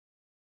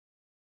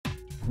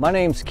My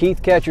name's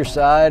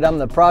Ketcherside. I'm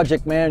the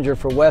project manager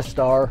for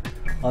Westar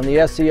on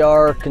the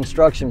SCR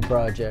construction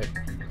project.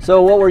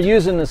 So what we're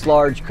using this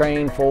large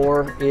crane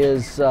for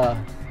is to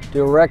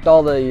erect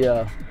all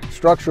the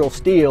structural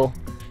steel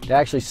to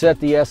actually set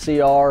the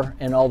SCR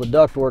and all the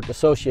ductwork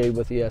associated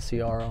with the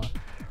SCR on.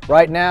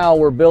 Right now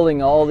we're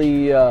building all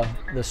the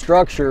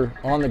structure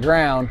on the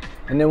ground,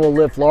 and then we'll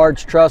lift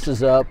large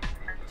trusses up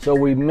so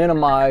we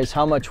minimize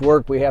how much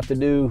work we have to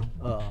do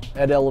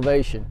at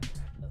elevation.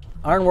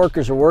 Iron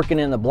workers are working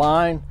in the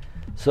blind,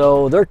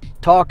 so they're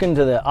talking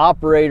to the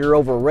operator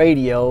over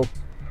radio,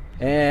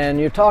 and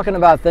you're talking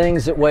about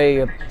things that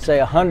weigh, say,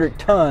 100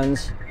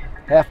 tons,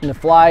 having to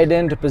fly it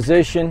into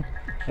position,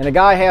 and a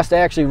guy has to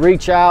actually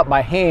reach out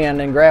by hand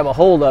and grab a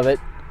hold of it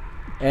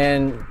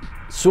and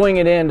swing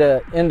it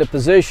into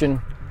position,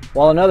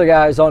 while another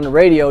guy is on the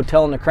radio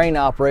telling the crane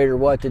operator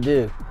what to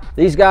do.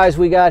 These guys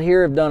we got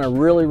here have done a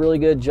really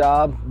good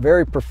job,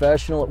 very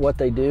professional at what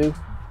they do.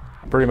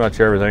 Pretty much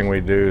everything we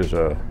do is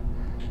a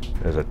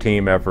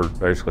team effort,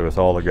 basically, with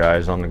all the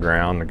guys on the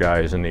ground, the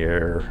guys in the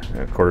air. And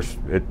of course,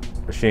 a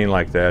machine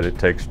like that, it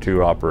takes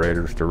 2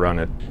 operators to run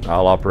it.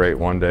 I'll operate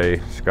one day,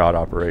 Scott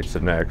operates the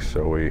next,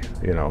 so we've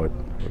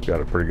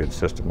got a pretty good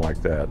system like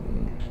that.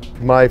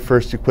 My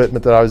first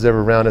equipment that I was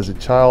ever around as a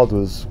child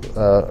was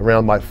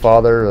around my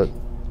father, a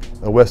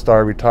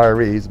Westar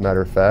retiree, as a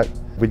matter of fact.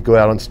 We'd go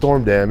out on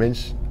storm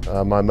damage.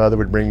 My mother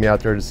would bring me out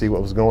there to see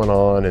what was going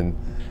on, and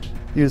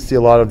you would see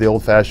a lot of the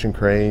old-fashioned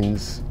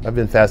cranes. I've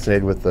been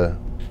fascinated with the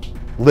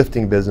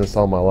lifting business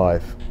all my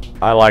life.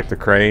 I like the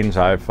cranes.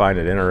 I find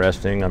it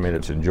interesting. I mean,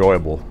 it's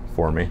enjoyable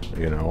for me,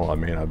 you know. I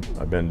mean,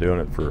 I've been doing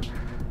it for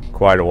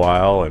quite a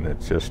while, and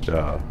it's just,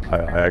 I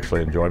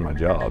actually enjoy my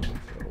job.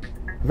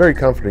 Very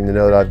comforting to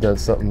know that I've done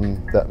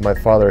something that my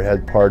father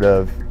had part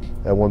of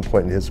at one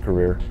point in his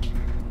career.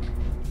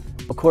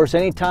 Of course,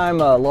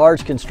 anytime a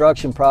large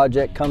construction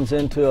project comes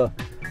into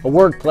a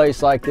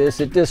workplace like this,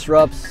 it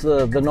disrupts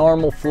the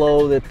normal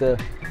flow that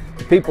the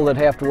people that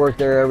have to work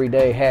there every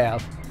day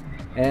have.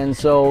 And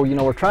so, you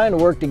know, we're trying to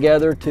work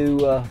together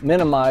to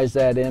minimize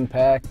that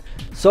impact.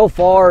 So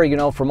far, you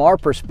know, from our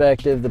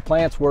perspective, the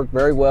plant's worked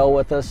very well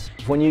with us.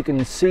 When you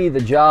can see the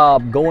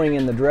job going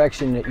in the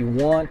direction that you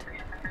want,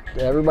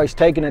 everybody's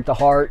taking it to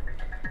heart,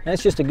 and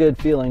it's just a good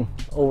feeling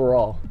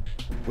overall.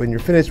 When you're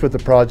finished with the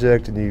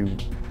project and you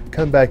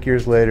come back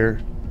years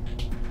later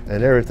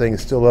and everything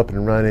is still up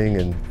and running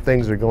and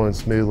things are going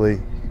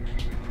smoothly,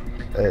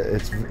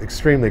 it's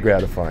extremely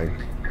gratifying.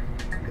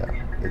 Yeah,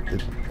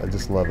 I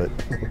just love it.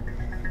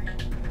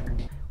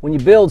 When you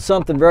build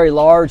something very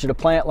large at a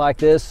plant like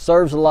this,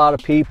 serves a lot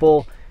of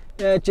people,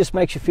 it just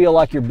makes you feel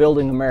like you're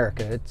building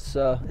America. It's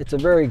a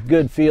very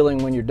good feeling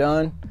when you're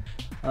done,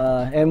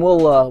 and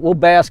we'll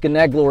bask in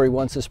that glory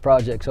once this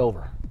project's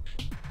over.